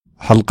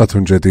حلقة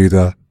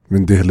جديدة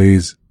من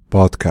دهليز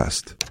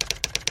بودكاست.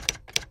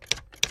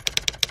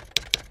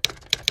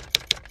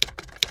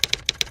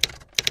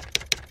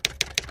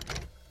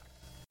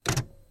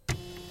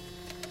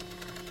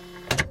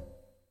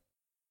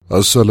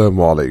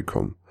 السلام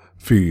عليكم.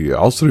 في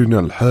عصرنا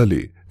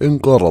الحالي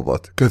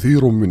انقرضت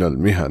كثير من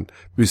المهن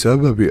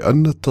بسبب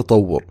أن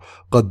التطور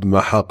قد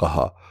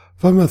محقها،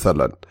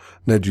 فمثلا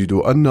نجد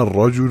أن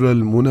الرجل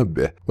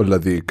المنبه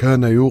والذي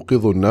كان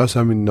يوقظ الناس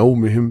من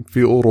نومهم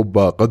في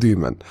أوروبا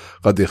قديما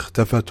قد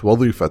اختفت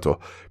وظيفته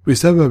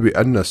بسبب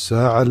أن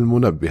الساعة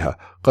المنبهة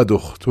قد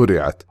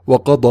اخترعت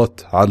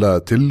وقضت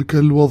على تلك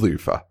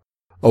الوظيفة،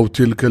 أو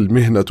تلك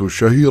المهنة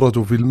الشهيرة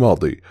في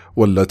الماضي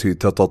والتي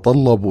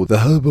تتطلب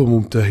ذهاب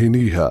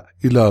ممتهنيها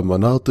إلى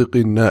مناطق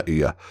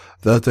نائية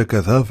ذات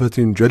كثافة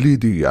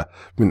جليدية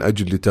من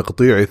أجل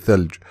تقطيع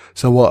الثلج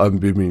سواء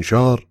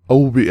بمنشار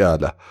أو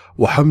بآلة،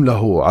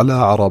 وحمله على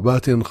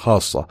عربات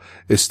خاصة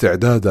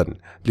استعدادا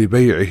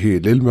لبيعه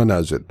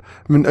للمنازل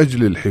من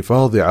أجل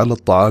الحفاظ على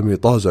الطعام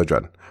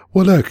طازجا.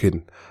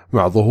 ولكن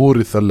مع ظهور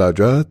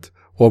الثلاجات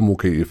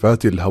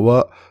ومكيفات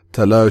الهواء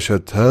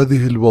تلاشت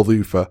هذه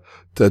الوظيفة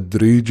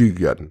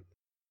تدريجيا.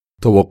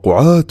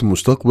 توقعات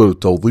مستقبل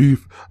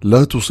التوظيف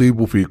لا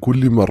تصيب في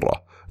كل مرة،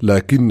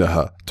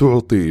 لكنها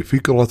تعطي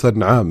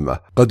فكرة عامة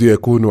قد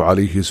يكون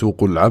عليه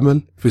سوق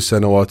العمل في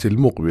السنوات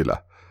المقبلة.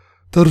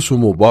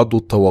 ترسم بعض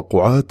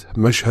التوقعات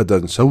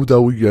مشهدا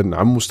سوداويا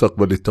عن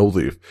مستقبل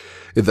التوظيف،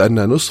 إذ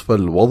أن نصف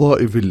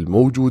الوظائف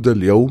الموجودة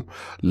اليوم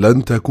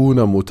لن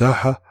تكون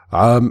متاحة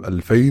عام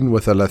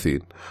 2030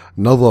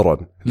 نظرا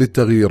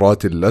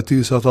للتغييرات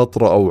التي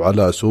ستطرأ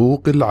على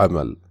سوق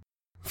العمل.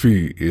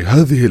 في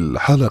هذه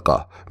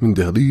الحلقة من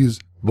دهليز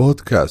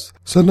بودكاست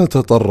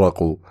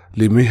سنتطرق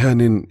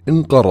لمهن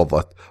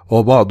انقرضت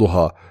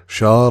وبعضها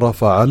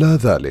شارف على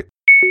ذلك.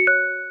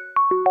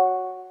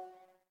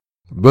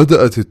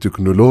 بدأت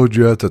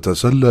التكنولوجيا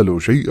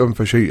تتسلل شيئا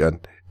فشيئا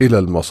إلى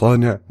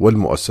المصانع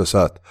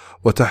والمؤسسات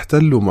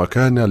وتحتل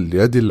مكان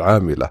اليد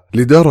العاملة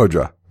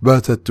لدرجة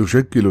باتت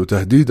تشكل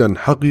تهديدا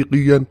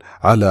حقيقيا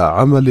على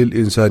عمل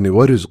الإنسان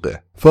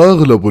ورزقه.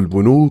 فأغلب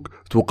البنوك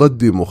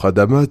تقدم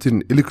خدمات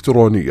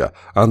إلكترونية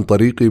عن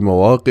طريق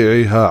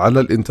مواقعها على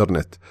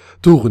الإنترنت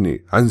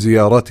تغني عن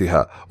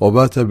زيارتها،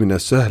 وبات من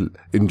السهل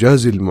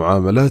إنجاز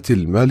المعاملات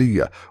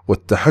المالية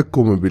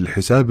والتحكم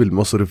بالحساب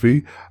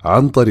المصرفي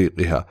عن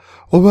طريقها،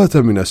 وبات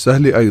من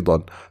السهل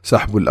أيضا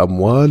سحب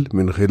الأموال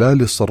من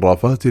خلال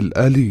الصرافات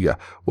الآلية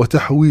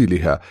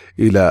وتحويلها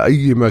إلى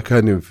أي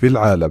مكان في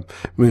العالم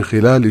من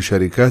خلال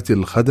شركات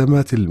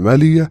الخدمات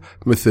المالية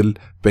مثل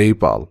باي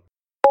بال.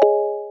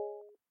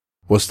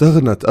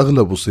 واستغنت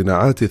أغلب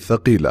الصناعات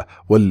الثقيلة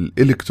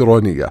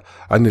والإلكترونية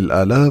عن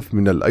الآلاف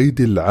من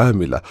الأيدي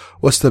العاملة،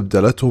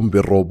 واستبدلتهم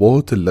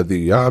بالروبوت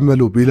الذي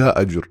يعمل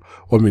بلا أجر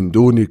ومن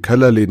دون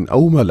كلل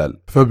أو ملل.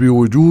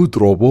 فبوجود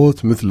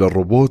روبوت مثل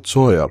الروبوت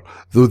سوير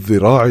ذو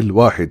الذراع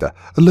الواحدة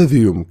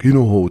الذي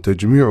يمكنه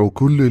تجميع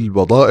كل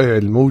البضائع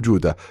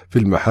الموجودة في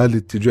المحال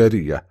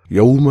التجارية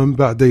يوما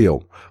بعد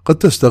يوم، قد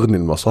تستغني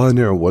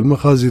المصانع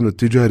والمخازن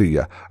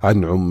التجارية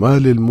عن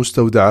عمال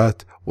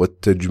المستودعات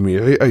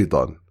والتجميع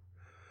أيضا.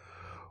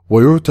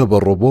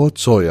 ويعتبر روبوت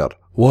سوير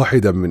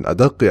واحدا من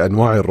أدق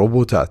أنواع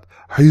الروبوتات،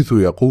 حيث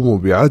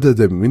يقوم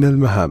بعدد من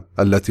المهام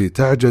التي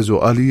تعجز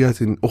آليات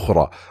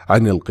أخرى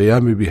عن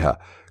القيام بها،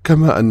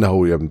 كما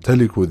أنه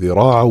يمتلك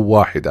ذراعا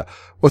واحدة.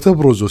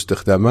 وتبرز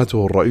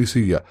استخداماته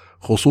الرئيسية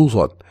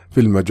خصوصا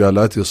في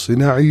المجالات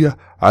الصناعية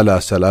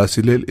على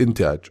سلاسل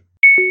الإنتاج.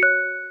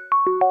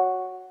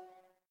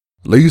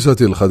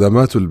 ليست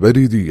الخدمات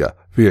البريدية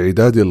في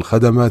عداد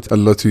الخدمات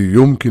التي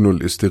يمكن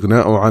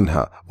الاستغناء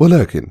عنها،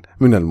 ولكن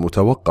من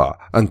المتوقع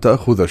أن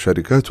تأخذ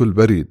شركات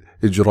البريد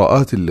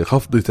إجراءات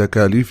لخفض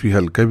تكاليفها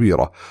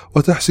الكبيرة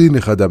وتحسين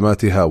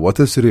خدماتها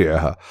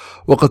وتسريعها.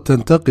 وقد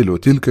تنتقل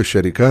تلك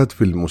الشركات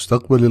في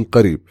المستقبل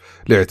القريب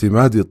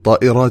لاعتماد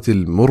الطائرات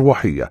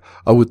المروحية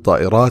أو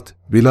الطائرات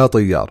بلا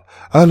طيار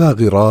على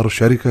غرار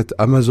شركة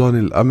أمازون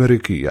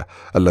الأمريكية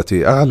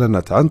التي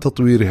أعلنت عن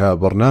تطويرها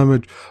برنامج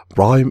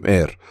برايم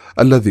إير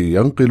الذي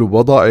ينقل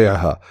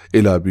بضائعها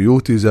إلى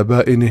بيوت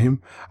زبائنهم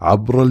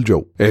عبر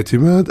الجو.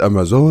 اعتماد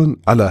أمازون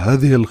على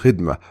هذه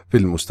الخدمة في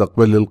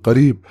المستقبل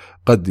القريب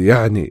قد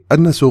يعني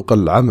أن سوق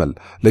العمل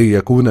لن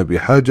يكون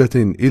بحاجة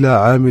إلى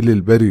عامل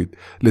البريد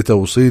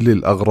لتوصيل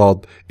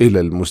الأغراض إلى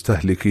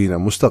المستهلكين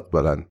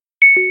مستقبلا.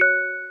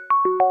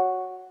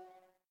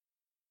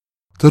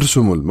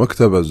 ترسم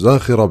المكتبة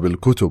الزاخرة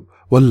بالكتب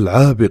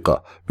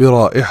والعابقة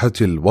برائحة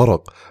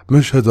الورق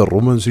مشهدا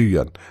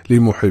رومانسيا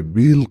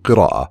لمحبي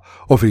القراءة.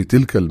 وفي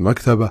تلك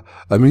المكتبة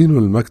أمين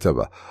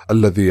المكتبة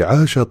الذي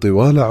عاش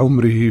طوال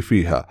عمره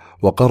فيها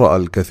وقرأ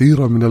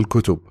الكثير من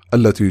الكتب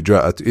التي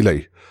جاءت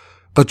إليه.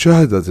 قد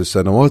شهدت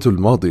السنوات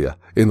الماضية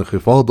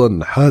انخفاضا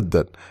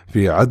حادا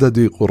في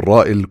عدد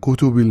قراء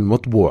الكتب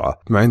المطبوعة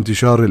مع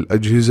انتشار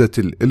الأجهزة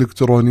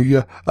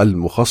الإلكترونية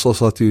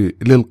المخصصة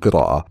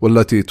للقراءة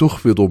والتي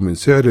تخفض من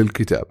سعر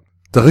الكتاب.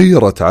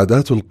 تغيرت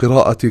عادات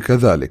القراءة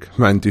كذلك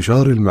مع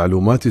انتشار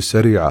المعلومات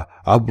السريعة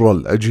عبر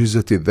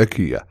الأجهزة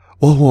الذكية،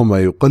 وهو ما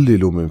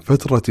يقلل من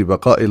فترة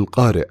بقاء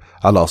القارئ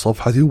على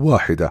صفحة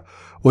واحدة،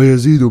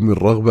 ويزيد من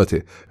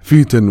رغبته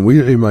في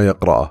تنويع ما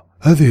يقرأه.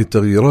 هذه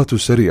التغييرات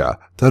السريعة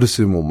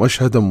ترسم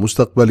مشهدا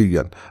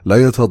مستقبليا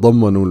لا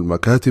يتضمن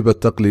المكاتب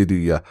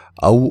التقليدية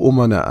أو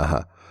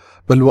أمناءها،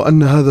 بل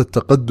وأن هذا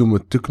التقدم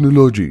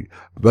التكنولوجي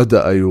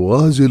بدأ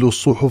يغازل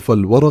الصحف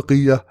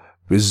الورقية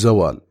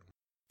بالزوال.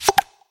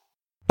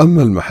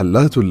 أما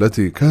المحلات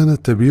التي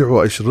كانت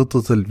تبيع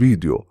أشرطة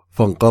الفيديو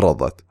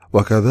فانقرضت،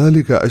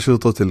 وكذلك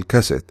أشرطة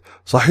الكاسيت.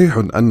 صحيح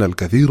أن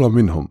الكثير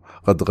منهم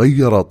قد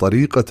غير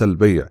طريقة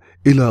البيع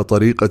إلى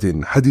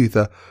طريقة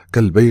حديثة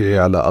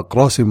كالبيع على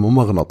أقراص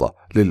ممغنطة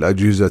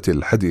للأجهزة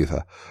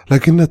الحديثة،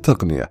 لكن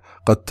التقنية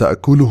قد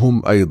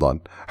تأكلهم أيضا،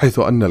 حيث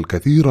أن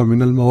الكثير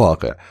من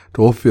المواقع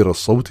توفر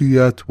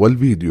الصوتيات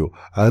والفيديو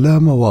على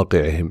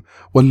مواقعهم،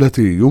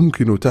 والتي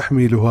يمكن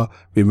تحميلها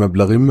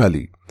بمبلغ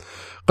مالي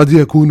قد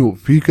يكون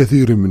في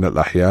كثير من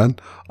الأحيان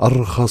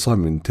أرخص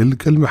من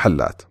تلك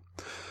المحلات.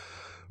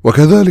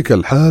 وكذلك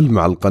الحال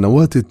مع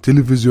القنوات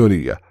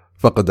التلفزيونية،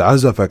 فقد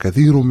عزف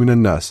كثير من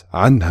الناس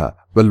عنها،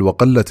 بل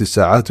وقلت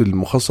الساعات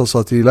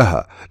المخصصة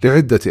لها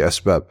لعدة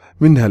أسباب،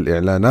 منها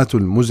الإعلانات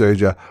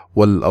المزعجة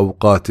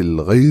والأوقات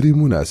الغير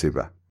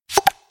مناسبة.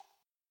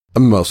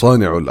 أما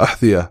صانع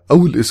الأحذية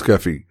أو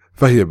الإسكافي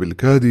فهي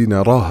بالكاد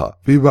نراها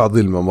في بعض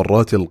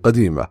الممرات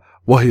القديمة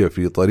وهي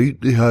في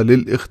طريقها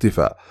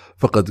للاختفاء،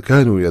 فقد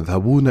كانوا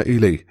يذهبون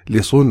إليه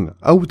لصنع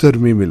أو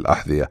ترميم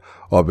الأحذية،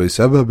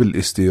 وبسبب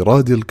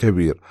الاستيراد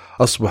الكبير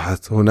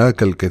أصبحت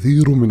هناك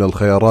الكثير من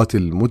الخيارات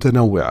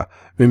المتنوعة،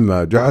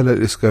 مما جعل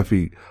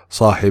الإسكافي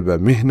صاحب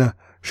مهنة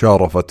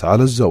شارفت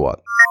على الزوال.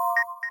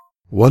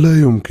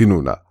 ولا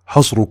يمكننا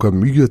حصر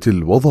كمية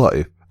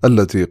الوظائف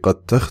التي قد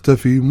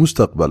تختفي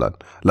مستقبلا،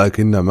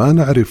 لكن ما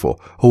نعرفه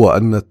هو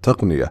أن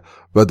التقنية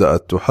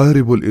بدأت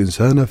تحارب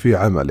الإنسان في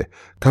عمله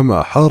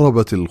كما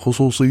حاربت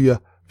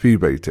الخصوصية في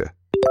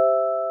بيته.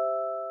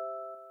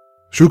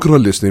 شكرا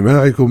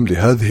لاستماعكم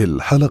لهذه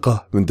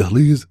الحلقة من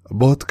دهليز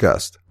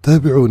بودكاست.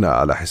 تابعونا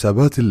على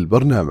حسابات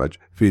البرنامج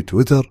في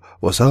تويتر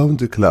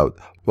وساوند كلاود،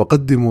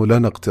 وقدموا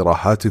لنا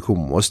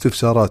اقتراحاتكم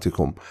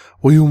واستفساراتكم،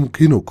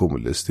 ويمكنكم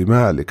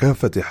الاستماع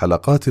لكافة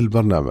حلقات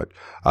البرنامج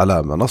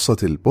على منصة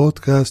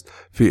البودكاست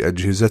في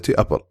أجهزة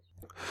أبل.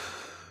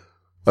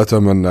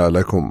 أتمنى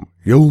لكم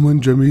يوما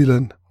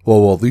جميلا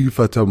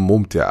ووظيفة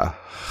ممتعة.